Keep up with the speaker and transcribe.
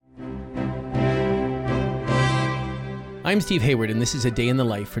I'm Steve Hayward, and this is A Day in the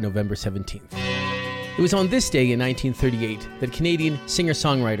Life for November 17th. It was on this day in 1938 that Canadian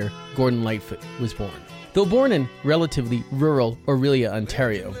singer-songwriter Gordon Lightfoot was born. Though born in relatively rural Orillia,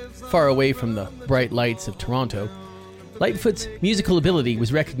 Ontario, far away from the bright lights of Toronto, Lightfoot's musical ability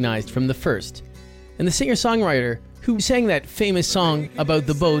was recognized from the first, and the singer-songwriter who sang that famous song about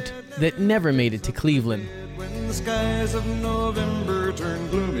the boat that never made it to Cleveland, when the skies of November turn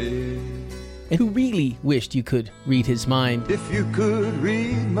gloomy, and who really wished you could read his mind. If you could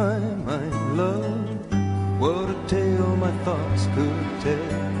read my mind, love, what a tale my thoughts could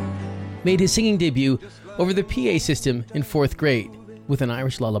tell. Made his singing debut over the PA system in 4th grade with an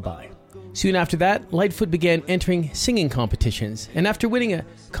Irish lullaby. Soon after that, Lightfoot began entering singing competitions, and after winning a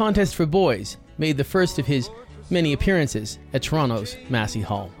contest for boys, made the first of his many appearances at Toronto's Massey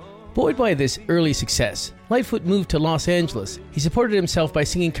Hall. Buoyed by this early success, Lightfoot moved to Los Angeles. He supported himself by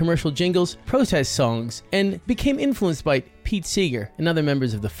singing commercial jingles, protest songs, and became influenced by Pete Seeger and other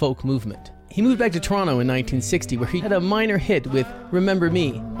members of the folk movement. He moved back to Toronto in 1960, where he had a minor hit with Remember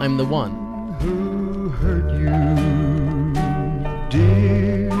Me, I'm the One. Who hurt you,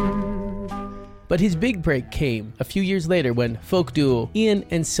 dear? But his big break came a few years later when folk duo Ian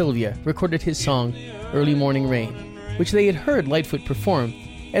and Sylvia recorded his song Early Morning Rain, which they had heard Lightfoot perform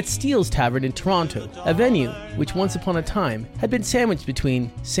at Steele's Tavern in Toronto, a venue which once upon a time had been sandwiched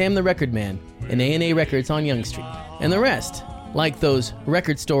between Sam the Record Man and A&A Records on Yonge Street. And the rest, like those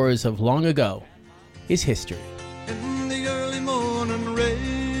record stores of long ago, is history. In the early morning rain,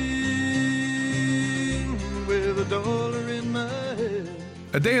 with $1 in my head.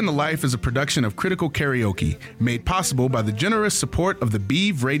 A Day in the Life is a production of Critical Karaoke, made possible by the generous support of the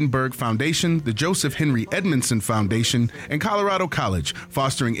B. Vredenberg Foundation, the Joseph Henry Edmondson Foundation, and Colorado College,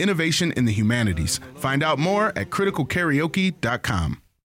 fostering innovation in the humanities. Find out more at criticalkaraoke.com.